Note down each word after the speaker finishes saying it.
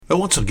Well,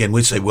 once again,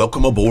 we say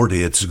welcome aboard.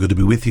 It's good to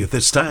be with you at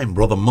this time.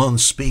 Brother Munn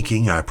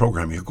speaking. I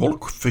program your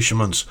Gold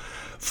Fisherman's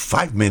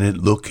 5-minute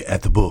look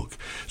at the book.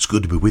 It's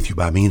good to be with you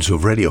by means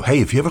of radio. Hey,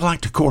 if you ever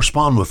like to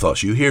correspond with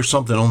us, you hear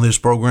something on this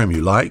program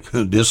you like,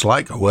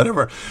 dislike, or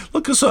whatever,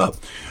 look us up.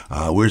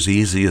 We're as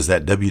easy as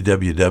that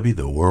www,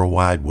 the World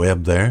Wide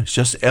Web there. It's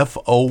just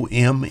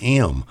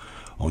FOMM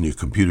on your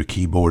computer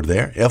keyboard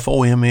there,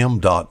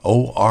 FOMM.org.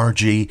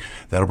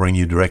 That'll bring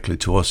you directly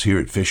to us here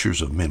at Fishers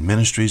of Men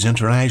Ministries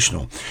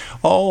International.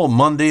 Oh,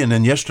 Monday and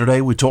then yesterday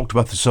we talked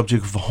about the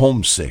subject of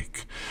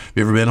homesick. Have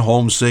you ever been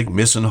homesick,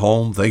 missing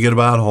home, thinking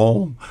about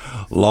home,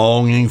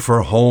 longing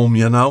for home,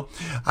 you know?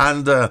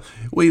 And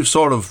we've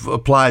sort of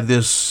applied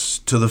this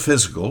to the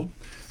physical.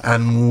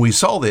 And we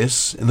saw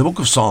this in the book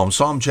of Psalms,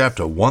 Psalm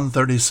chapter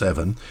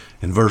 137,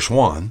 in verse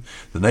 1.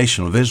 The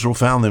nation of Israel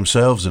found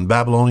themselves in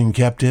Babylonian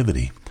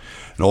captivity.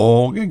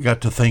 Oh, I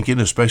got to thinking,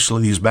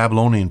 especially these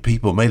Babylonian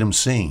people made them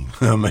sing.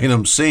 Made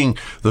them sing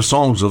the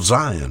songs of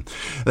Zion.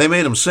 They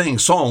made them sing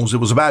songs. It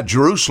was about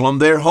Jerusalem,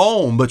 their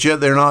home, but yet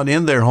they're not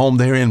in their home.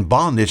 They're in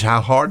bondage.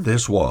 How hard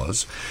this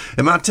was.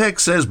 And my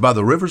text says, by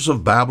the rivers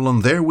of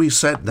Babylon, there we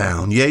sat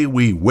down. Yea,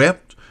 we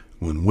wept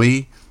when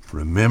we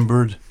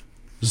remembered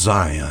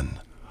Zion.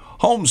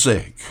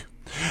 Homesick.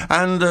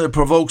 And it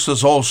provokes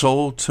us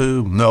also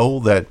to know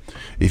that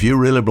if you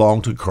really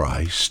belong to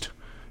Christ,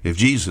 if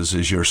Jesus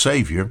is your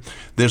Savior,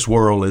 this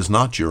world is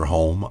not your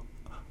home.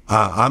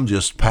 I'm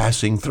just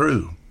passing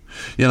through.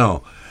 You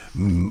know,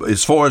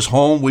 as far as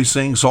home, we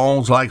sing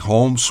songs like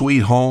Home,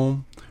 Sweet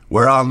Home,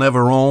 Where I'll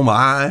Never Roam.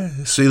 I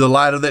see the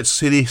light of that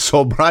city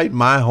so bright,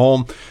 my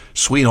home,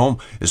 sweet home.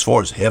 As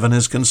far as heaven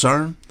is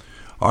concerned,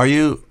 are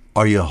you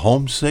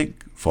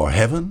homesick for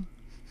heaven?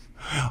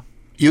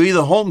 You're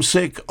either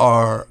homesick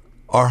or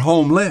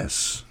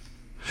homeless.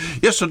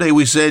 Yesterday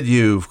we said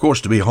of course,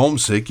 to be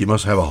homesick, you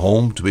must have a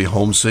home to be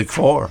homesick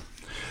for.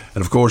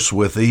 And of course,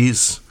 with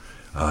these,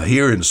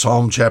 here in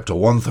Psalm chapter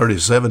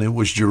 137, it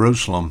was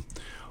Jerusalem.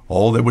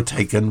 All they were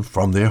taken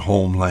from their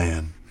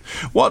homeland.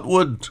 What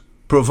would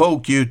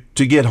provoke you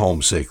to get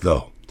homesick,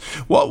 though?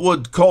 What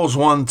would cause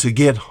one to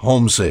get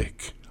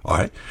homesick? All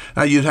right.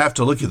 Now, you'd have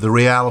to look at the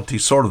reality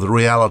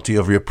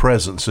of your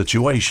present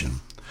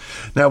situation.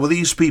 Now, with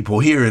these people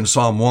here in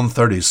Psalm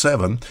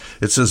 137,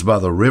 it says, by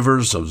the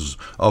rivers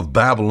of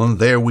Babylon,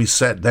 there we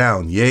sat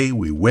down. Yea,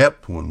 we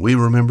wept when we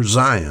remembered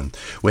Zion.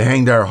 We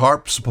hanged our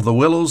harps upon the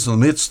willows in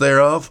the midst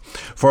thereof.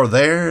 For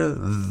there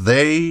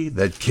they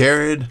that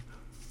carried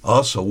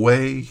us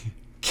away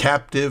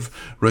captive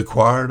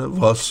required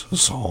of us a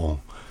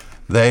song.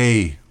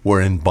 They were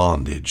in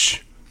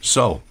bondage.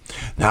 So,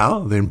 now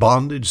they're in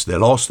bondage. They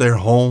lost their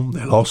home.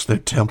 They lost their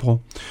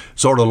temple.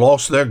 Sort of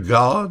lost their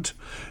God.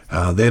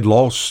 They'd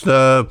lost,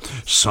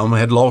 some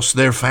had lost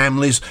their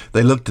families.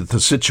 They looked at the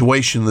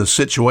situation. The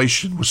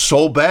situation was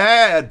so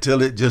bad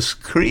till it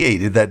just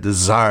created that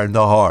desire in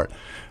the heart.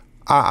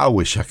 I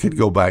wish I could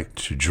go back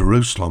to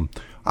Jerusalem.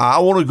 I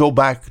want to go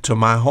back to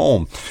my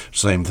home.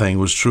 Same thing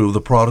was true of the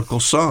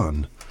prodigal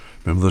son.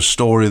 Remember the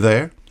story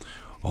there?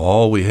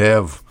 We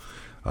have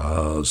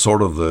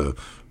sort of the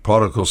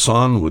prodigal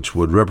son, which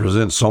would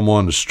represent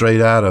someone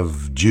straight out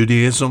of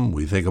Judaism.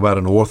 We think about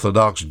an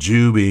Orthodox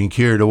Jew being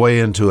carried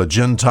away into a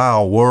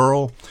Gentile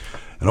world.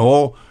 And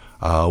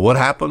what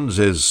happens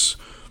is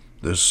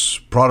this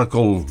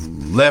prodigal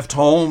left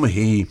home.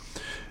 He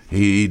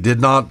did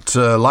not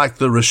like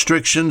the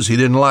restrictions. He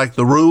didn't like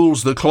the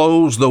rules, the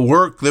clothes, the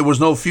work. There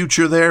was no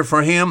future there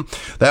for him.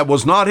 That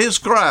was not his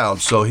crowd.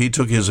 So he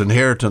took his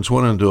inheritance,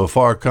 went into a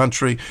far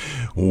country,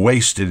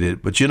 wasted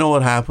it. But you know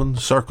what happened?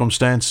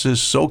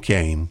 Circumstances so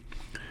came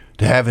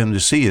to have him to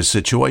see his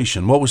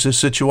situation. What was his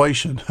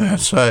situation?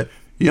 That's a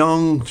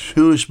young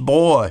Jewish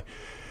boy.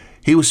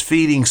 He was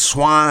feeding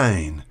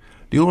swine.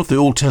 Do you know what the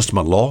Old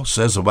Testament law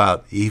says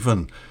about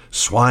even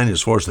swine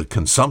as far as the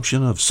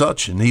consumption of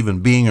such and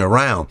even being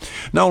around?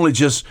 Not only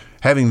just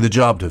having the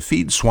job to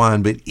feed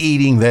swine, but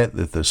eating that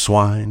the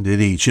swine did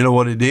eat. You know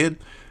what it did?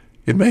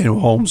 It made him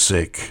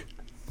homesick.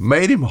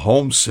 We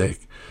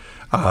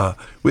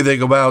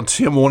think about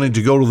him wanting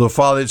to go to the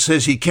Father. It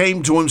says he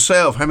came to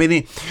himself. How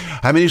many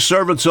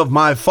servants of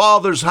my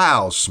Father's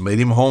house made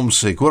him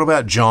homesick? What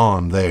about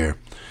John there?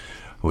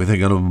 We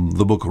think of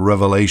the book of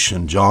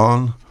Revelation.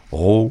 John,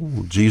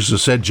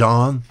 Jesus said,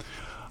 John,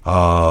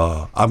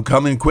 I'm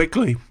coming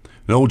quickly.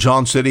 No,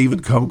 John said, even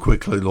come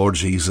quickly, Lord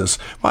Jesus.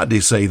 Why did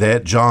he say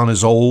that? John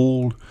is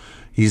old.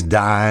 He's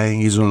dying.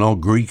 He's on a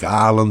Greek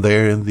island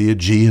there in the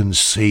Aegean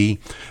Sea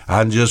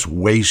and just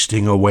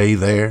wasting away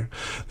there.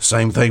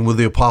 Same thing with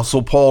the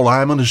Apostle Paul.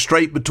 I'm in a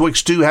strait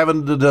betwixt two,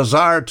 having the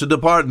desire to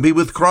depart and be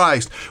with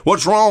Christ.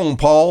 What's wrong,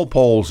 Paul?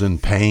 Paul's in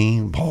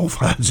pain. Paul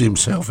finds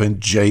himself in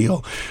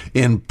jail,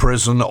 in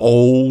prison,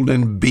 old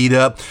and beat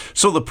up.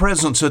 So the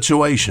present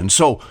situation.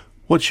 So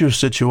what's your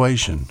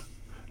situation?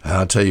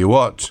 I'll tell you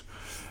what,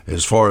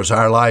 as far as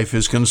our life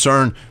is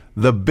concerned,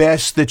 the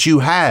best that you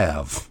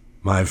have,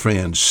 my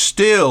friends,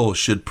 still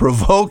should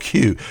provoke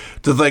you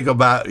to think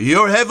about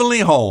your heavenly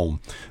home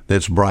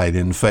that's bright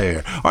and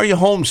fair. Are you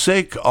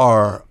homesick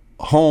or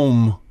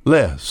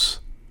homeless?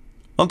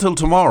 Until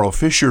tomorrow,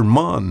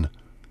 fisherman,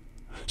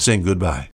 saying goodbye.